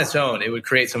know, on its own, it would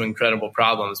create some incredible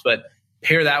problems. But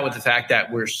pair that with the fact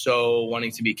that we're so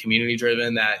wanting to be community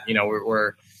driven that, you know,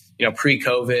 we're you know,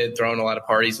 pre-COVID, throwing a lot of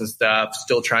parties and stuff,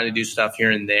 still trying to do stuff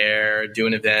here and there,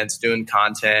 doing events, doing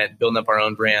content, building up our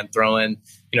own brand,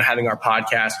 having our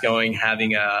podcast going,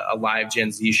 having a live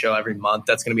Gen Z show every month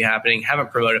that's going to be happening. Haven't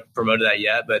promoted that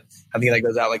yet, but I think that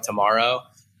goes out like tomorrow.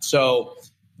 So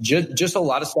just a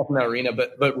lot of stuff in that arena.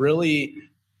 But really,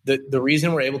 the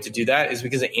reason we're able to do that is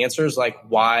because it answers like,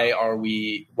 why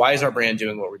is our brand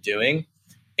doing what we're doing?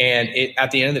 And at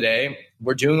the end of the day,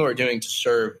 we're doing what we're doing to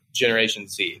serve Generation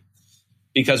Z.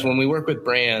 Because when we work with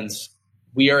brands,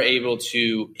 we are able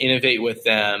to innovate with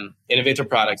them, innovate their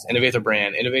products, innovate their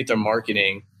brand, innovate their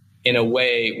marketing in a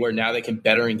way where now they can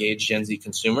better engage Gen Z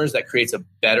consumers. That creates a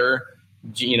better,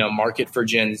 you know, market for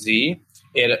Gen Z.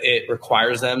 It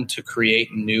requires them to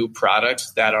create new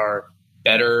products that are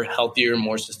better, healthier,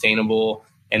 more sustainable,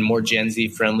 and more Gen Z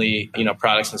friendly, you know,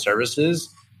 products and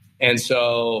services. And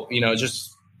so, you know, just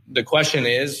the question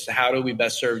is, how do we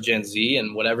best serve Gen Z?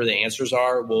 And whatever the answers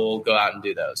are, we'll go out and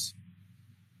do those.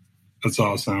 That's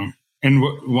awesome. And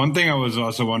one thing I was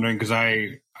also wondering, because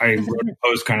I wrote a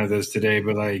post kind of this today,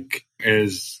 but like,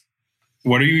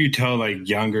 what do you tell like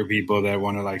younger people that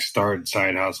want to like start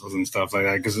side hustles and stuff like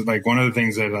that? Because like one of the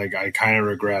things that like I kind of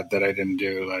regret that I didn't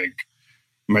do like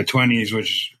in my 20s,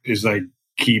 which is like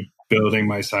keep building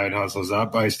my side hustles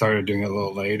up. I started doing it a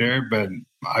little later, but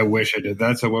I wish I did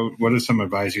that. So what is some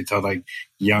advice you tell like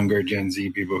younger Gen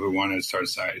Z people who want to start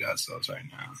side hustles right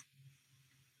now?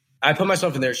 I put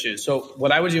myself in their shoes. So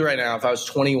what I would do right now, if I was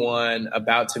 21,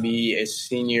 about to be a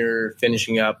senior,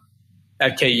 finishing up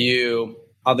at KU,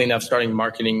 oddly enough, studying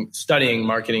marketing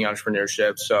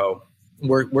entrepreneurship. So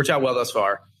worked out well thus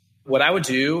far. What I would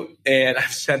do, and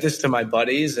I've said this to my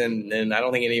buddies, and I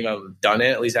don't think any of them have done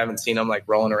it. At least I haven't seen them like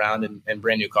rolling around in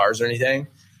brand new cars or anything.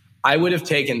 I would have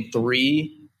taken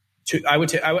I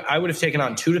would have taken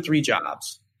on 2 to 3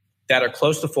 jobs that are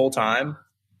close to full time,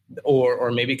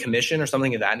 or maybe commission or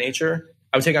something of that nature.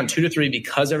 I would take on 2 to 3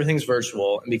 because everything's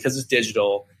virtual and because it's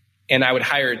digital. And I would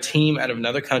hire a team out of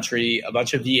another country, a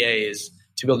bunch of VAs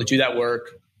to be able to do that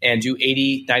work and do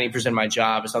 80-90% of my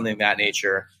job or something of that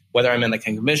nature. Whether I'm in like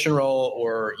a commission role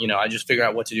or, you know, I just figure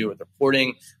out what to do with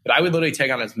reporting. But I would literally take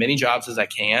on as many jobs as I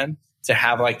can to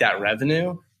have like that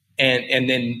revenue. And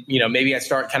then, you know, maybe I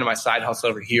start kind of my side hustle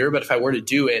over here. But if I were to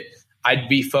do it, I'd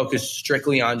be focused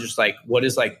strictly on just like, what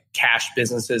is like cash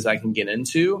businesses I can get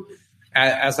into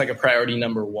as like a priority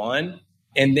number one.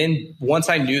 And then once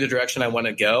I knew the direction I want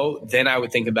to go, then I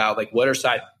would think about like, what are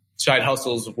side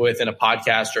hustles within a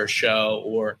podcast or a show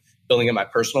or building up my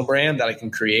personal brand that I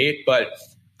can create. But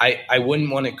I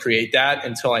wouldn't want to create that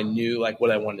until I knew like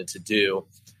what I wanted to do.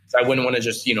 So I wouldn't want to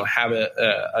just, have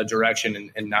a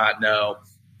direction and not know,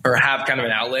 or have kind of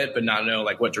an outlet, but not know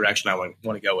like what direction I want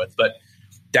to go with. But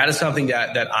that is something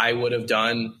that I would have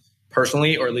done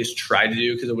personally, or at least try to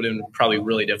do, because it would have been probably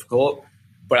really difficult.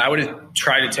 But I would have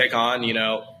tried to take on,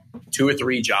 2 or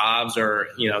 3 jobs, or,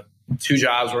 2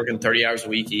 jobs working 30 hours a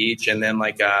week each. And then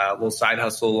like a little side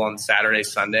hustle on Saturday,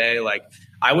 Sunday. Like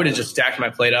I would have just stacked my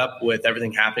plate up with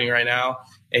everything happening right now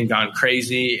and gone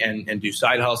crazy and do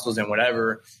side hustles and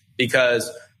whatever,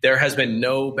 because there has been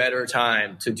no better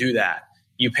time to do that.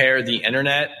 You pair the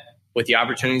internet with the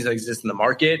opportunities that exist in the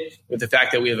market, with the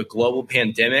fact that we have a global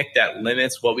pandemic that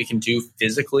limits what we can do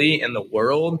physically in the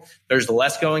world. There's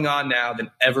less going on now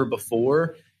than ever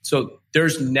before. So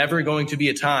there's never going to be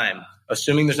a time,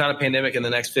 assuming there's not a pandemic in the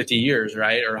next 50 years,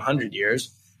 right? Or 100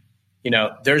 years,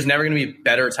 there's never going to be a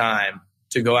better time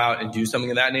to go out and do something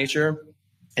of that nature.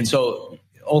 And so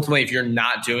ultimately, if you're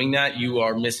not doing that, you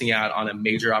are missing out on a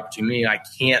major opportunity. I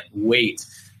can't wait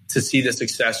to see the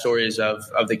success stories of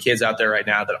the kids out there right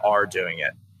now that are doing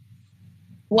it.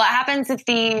 What happens if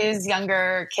these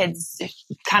younger kids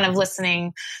kind of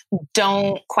listening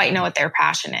don't quite know what their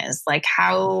passion is? Like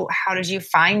how did you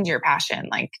find your passion?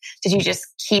 Like, did you just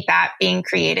keep at being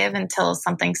creative until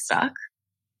something stuck?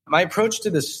 My approach to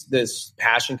this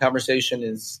passion conversation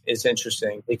is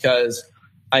interesting, because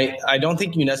I don't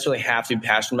think you necessarily have to be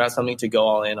passionate about something to go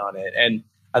all in on it. And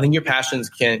I think your passions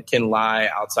can lie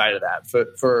outside of that.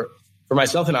 For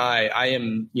myself and I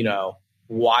am,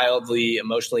 wildly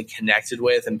emotionally connected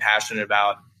with and passionate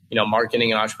about,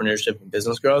 marketing and entrepreneurship and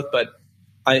business growth. But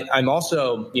I'm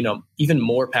also, even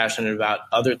more passionate about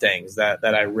other things that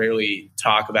I rarely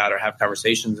talk about or have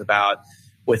conversations about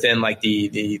within like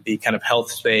the kind of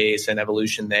health space and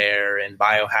evolution there, and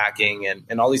biohacking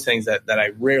and all these things that I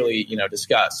rarely,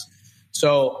 discuss.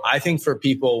 So I think for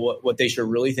people, what they should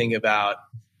really think about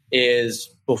is,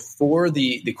 before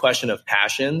the question of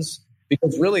passions,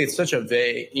 because really it's such a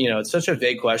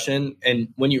vague question. And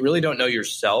when you really don't know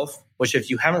yourself, which if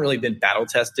you haven't really been battle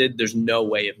tested, there's no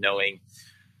way of knowing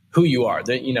who you are.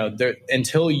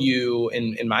 Until you,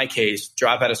 in my case,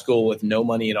 drop out of school with no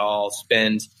money at all,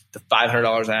 spend the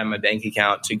 $500 I have in my bank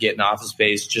account to get an office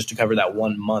space just to cover that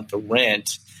 1 month of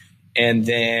rent. And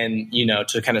then,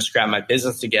 to kind of scrap my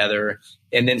business together,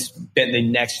 and then spend the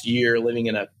next year living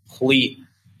in a complete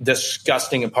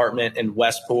disgusting apartment in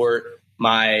Westport.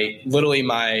 My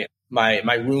roommate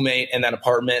in that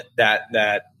apartment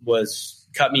that was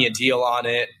cut me a deal on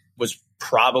it was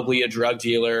probably a drug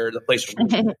dealer. The place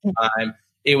was time.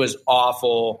 It was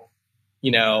awful.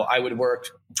 I would work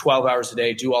 12 hours a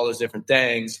day, do all those different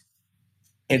things.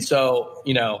 And so,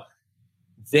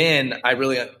 then I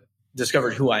really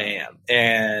discovered who I am.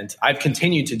 And I've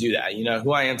continued to do that.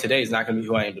 Who I am today is not going to be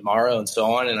who I am tomorrow, and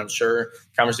so on. And I'm sure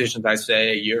conversations I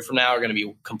say a year from now are going to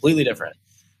be completely different.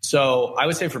 So I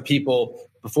would say for people,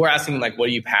 before asking like, what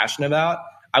are you passionate about?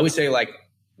 I would say like,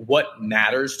 what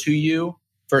matters to you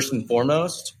first and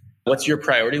foremost? What's your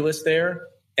priority list there?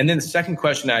 And then the second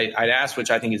question I'd ask, which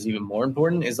I think is even more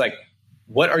important, is like,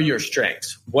 what are your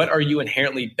strengths? What are you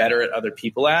inherently better at other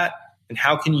people at? And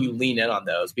how can you lean in on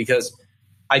those? Because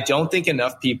I don't think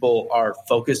enough people are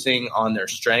focusing on their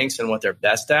strengths and what they're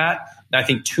best at. And I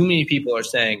think too many people are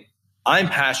saying, I'm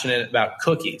passionate about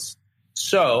cookies,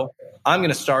 so I'm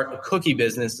going to start a cookie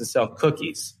business and sell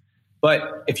cookies.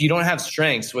 But if you don't have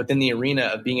strengths within the arena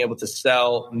of being able to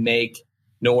sell, make,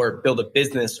 nor build a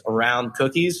business around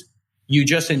cookies, you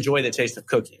just enjoy the taste of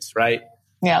cookies, right?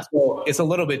 Yeah. So it's a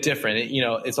little bit different.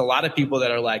 It's a lot of people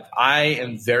that are like, I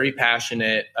am very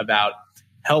passionate about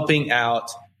helping out,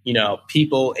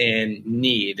 people in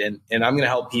need, and I'm going to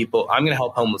help people. I'm going to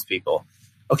help homeless people.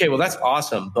 Okay, well, that's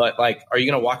awesome. But like, are you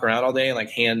going to walk around all day and like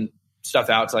hand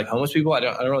stuff out to like homeless people? I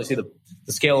don't really see the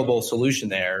scalable solution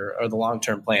there or the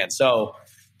long-term plan. So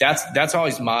that's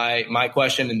always my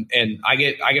question. And I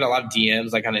get a lot of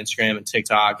DMs like on Instagram and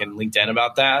TikTok and LinkedIn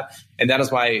about that. And that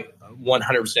is my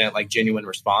 100% like genuine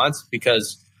response,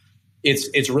 because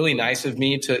it's really nice of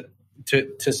me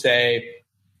to say,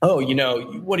 oh,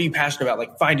 what are you passionate about?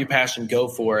 Like, find your passion, go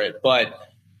for it. But,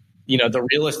 the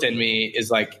realist in me is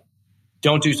like,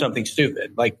 don't do something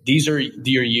stupid. Like, these are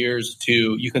your years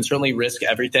you can certainly risk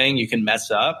everything. You can mess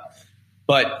up.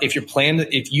 But if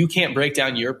you can't break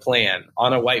down your plan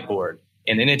on a whiteboard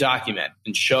and in a document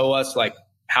and show us like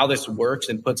how this works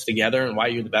and puts together and why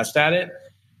you're the best at it,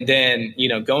 then,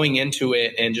 going into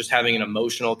it and just having an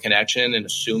emotional connection and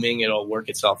assuming it'll work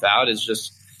itself out is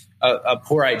just a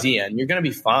poor idea. And you're going to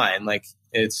be fine. Like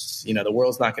it's, the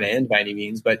world's not going to end by any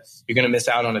means, but you're going to miss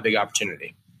out on a big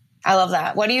opportunity. I love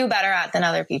that. What are you better at than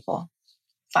other people?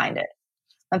 Find it.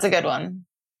 That's a good one.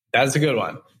 That's a good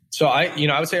one. So I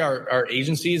would say our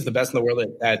agency is the best in the world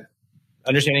at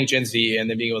understanding Gen Z and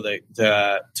then being able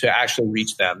to actually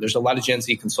reach them. There's a lot of Gen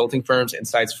Z consulting firms,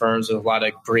 insights firms, there's a lot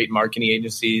of great marketing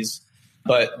agencies.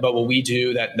 But what we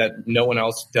do that no one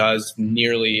else does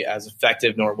nearly as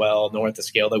effective nor at the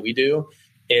scale that we do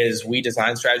is we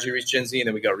design strategy to reach Gen Z and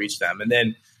then we go reach them. And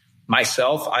then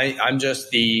myself, I'm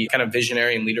just the kind of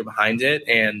visionary and leader behind it.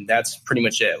 And that's pretty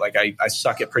much it. Like I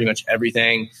suck at pretty much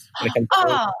everything when it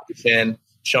comes to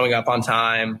showing up on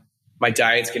time. My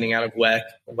diet's getting out of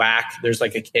whack. There's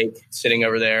like a cake sitting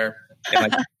over there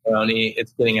and like pepperoni.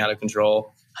 It's getting out of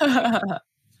control.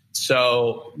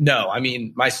 So no, I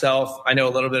mean, myself, I know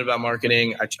a little bit about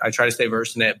marketing. I try to stay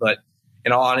versed in it, but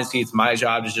in all honesty, it's my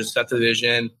job to just set the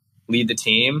vision, lead the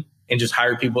team, and just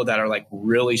hire people that are like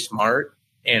really smart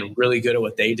and really good at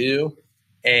what they do.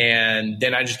 And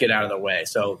then I just get out of their way.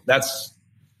 So that's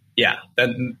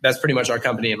pretty much our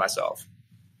company and myself.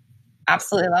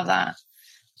 Absolutely love that.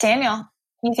 Daniel,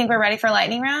 you think we're ready for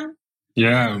lightning round?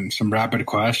 Yeah, some rapid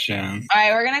questions. All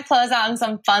right, we're going to close out on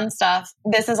some fun stuff.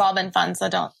 This has all been fun, so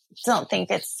don't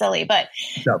think it's silly, but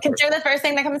consider the first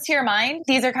thing that comes to your mind.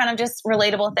 These are kind of just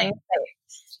relatable things that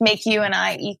make you and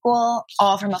I equal,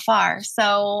 all from afar. So,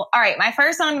 all right, my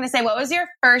first one, I'm going to say, what was your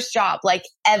first job, like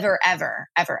ever?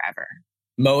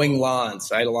 Mowing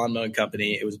lawns. I had a lawn mowing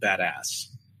company. It was badass.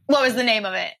 What was the name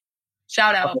of it?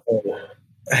 Shout out.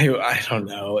 I don't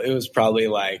know. It was probably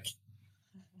like,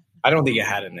 I don't think it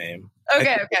had a name.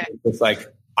 Okay. It's like,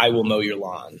 I will mow your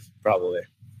lawn, probably.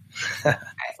 All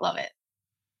right, love it.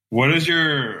 What is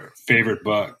your favorite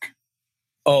book?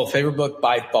 Oh, favorite book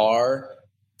by far,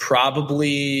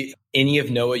 probably any of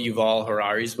Noah Yuval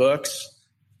Harari's books,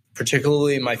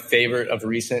 particularly my favorite of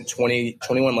recent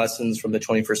 21 Lessons from the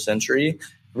 21st Century.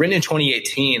 Written in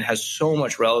 2018 has so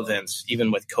much relevance,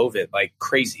 even with COVID, like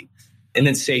crazy. And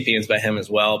then Sapiens by him as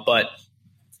well. But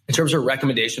in terms of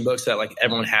recommendation books that like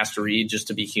everyone has to read just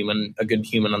to be human, a good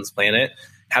human on this planet,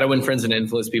 How to Win Friends and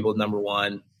Influence People,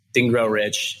 #1, Think and Grow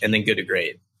Rich, and then Good to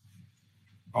Great.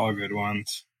 All good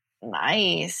ones.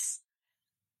 Nice.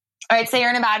 All right, say you're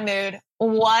in a bad mood.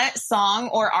 What song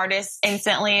or artist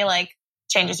instantly like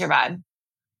changes your vibe?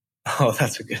 Oh,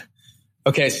 that's a good.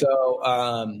 Okay,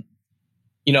 so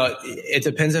it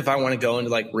depends if I want to go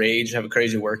into like rage, have a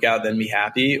crazy workout, then be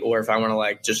happy, or if I want to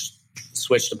like just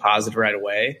switch to positive right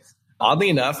away. Oddly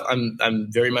enough, I'm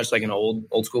very much like an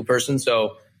old school person.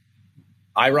 So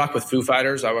I rock with Foo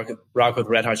Fighters. I rock with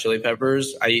Red Hot Chili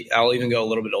Peppers. I'll even go a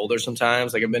little bit older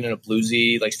sometimes. Like I've been in a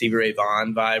bluesy, like Stevie Ray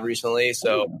Vaughan vibe recently.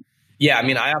 So yeah, I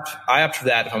mean, I opt for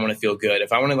that if I want to feel good.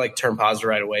 If I want to like turn positive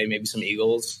right away, maybe some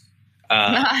Eagles.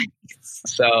 Nice.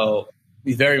 So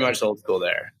very much old school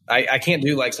there. I can't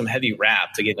do like some heavy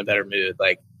rap to get in a better mood.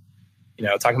 Like,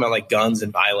 talking about like guns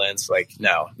and violence, like,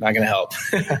 no, not going to help.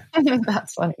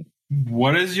 That's funny.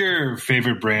 What is your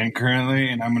favorite brand currently?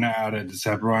 And I'm going to add a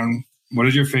separate one. What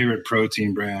is your favorite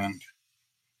protein brand?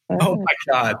 Oh my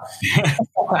God.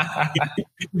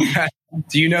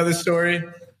 Do you know the story,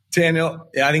 Daniel?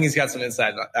 Yeah, I think he's got some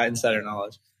insider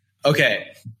knowledge. Okay.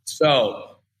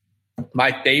 So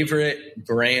my favorite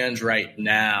brand right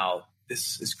now,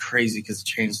 this is crazy because it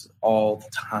changes all the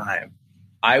time.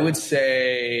 I would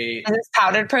say... Is this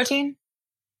powdered protein?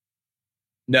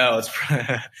 No,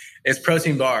 it's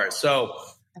protein bars. So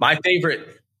my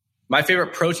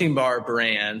favorite protein bar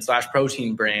brand /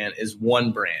 protein brand is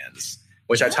One Brands,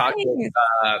 which I talked with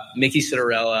Mickey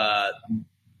Citarella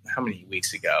how many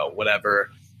weeks ago, whatever.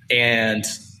 And,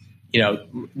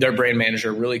 their brand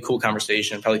manager, really cool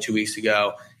conversation, probably 2 weeks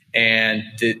ago. And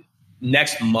the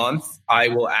next month, I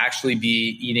will actually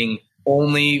be eating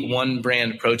only One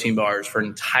Brand protein bars for an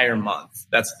entire month.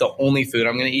 That's the only food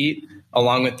I'm going to eat,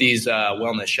 along with these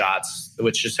wellness shots,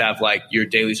 which just have like your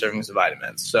daily servings of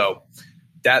vitamins. So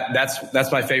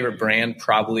that's my favorite brand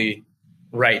probably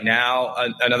right now.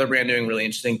 Another brand doing really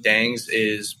interesting things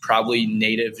is probably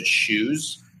Native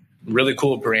Shoes. Really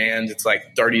cool brand. It's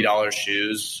like $30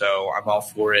 shoes. So I'm all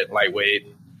for it. Lightweight,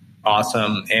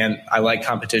 awesome. And I like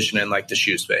competition in like the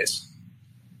shoe space.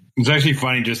 It's actually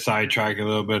funny, just sidetrack a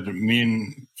little bit. Me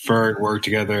and Ferg worked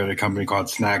together at a company called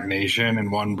Snack Nation,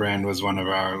 and One Brand was one of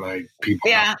our like people.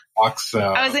 Yeah. So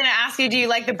I was going to ask you, do you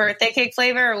like the birthday cake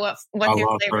flavor or what's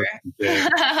your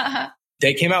flavor?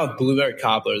 They came out with blueberry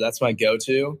cobbler. That's my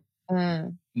go-to.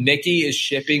 Nikki is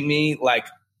shipping me like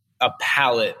a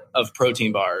pallet of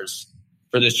protein bars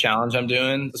for this challenge I'm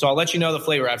doing. So I'll let you know the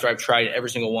flavor after I've tried every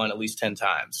single one at least 10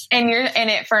 times. And you're in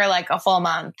it for like a full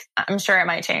month. I'm sure it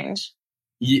might change.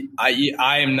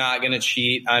 I am not going to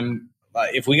cheat.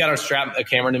 If we got to strap a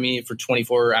camera to me for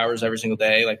 24 hours every single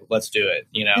day, like, let's do it,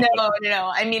 you know?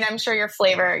 No. I mean, I'm sure your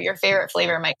favorite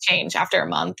flavor might change after a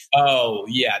month. Oh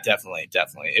yeah, definitely.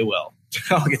 It will.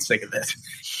 I'll get sick of it.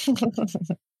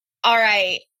 All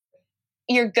right.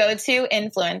 Your go-to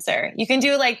influencer. You can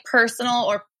do like personal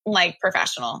or like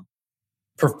professional.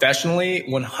 Professionally,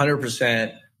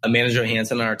 100%. Amanda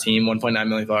Johansson on our team, 1.9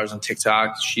 million followers on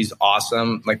TikTok. She's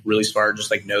awesome, like really smart,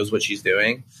 just like knows what she's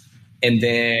doing. And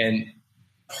then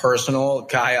personal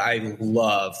guy I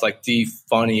love, like the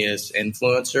funniest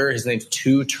influencer. His name's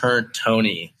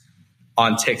Trndsttrs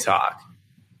on TikTok.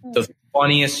 The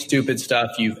funniest, stupid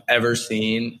stuff you've ever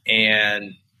seen.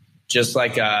 And just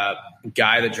like a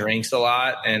guy that drinks a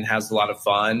lot and has a lot of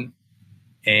fun.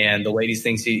 And the ladies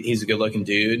think he's a good looking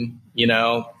dude. You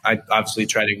know, I obviously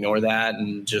try to ignore that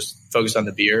and just focus on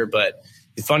the beer, but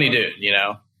he's a funny dude, you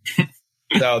know?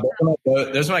 So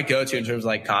those are my go-to in terms of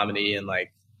like comedy and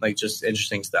like just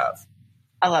interesting stuff.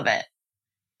 I love it.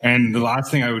 And the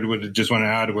last thing I would just want to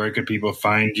add, where could people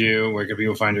find you? Where could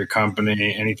people find your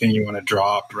company? Anything you want to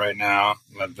drop right now,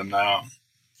 let them know.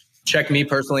 Check me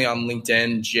personally on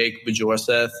LinkedIn, Jake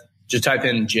Bjorseth. Just type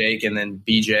in Jake and then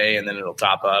BJ and then it'll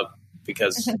pop up,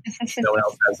 because no one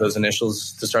else has those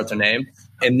initials to start their name.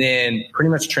 And then pretty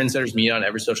much Trendsetters meet on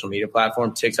every social media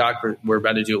platform. TikTok, we're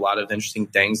about to do a lot of interesting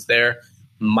things there.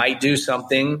 Might do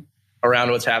something around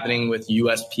what's happening with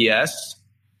USPS.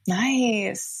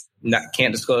 Nice.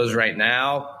 Can't disclose right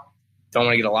now. Don't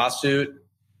want to get a lawsuit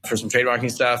for some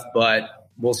trademarking stuff, but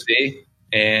we'll see.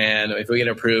 And if we get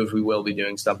approved, we will be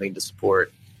doing something to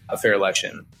support a fair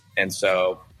election. And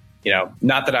so, you know,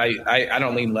 not that I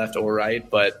don't lean left or right,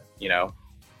 but you know,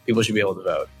 people should be able to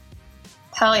vote.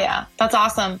 Hell yeah. That's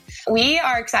awesome. We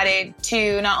are excited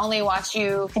to not only watch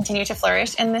you continue to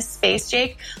flourish in this space,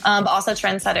 Jake, but also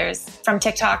Trendsetters. From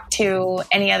TikTok to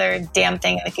any other damn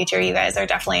thing in the future, you guys are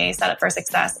definitely set up for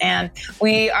success. And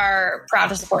we are proud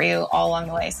to support you all along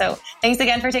the way. So thanks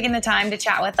again for taking the time to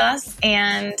chat with us,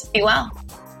 and be well.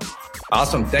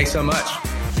 Awesome. Thanks so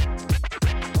much.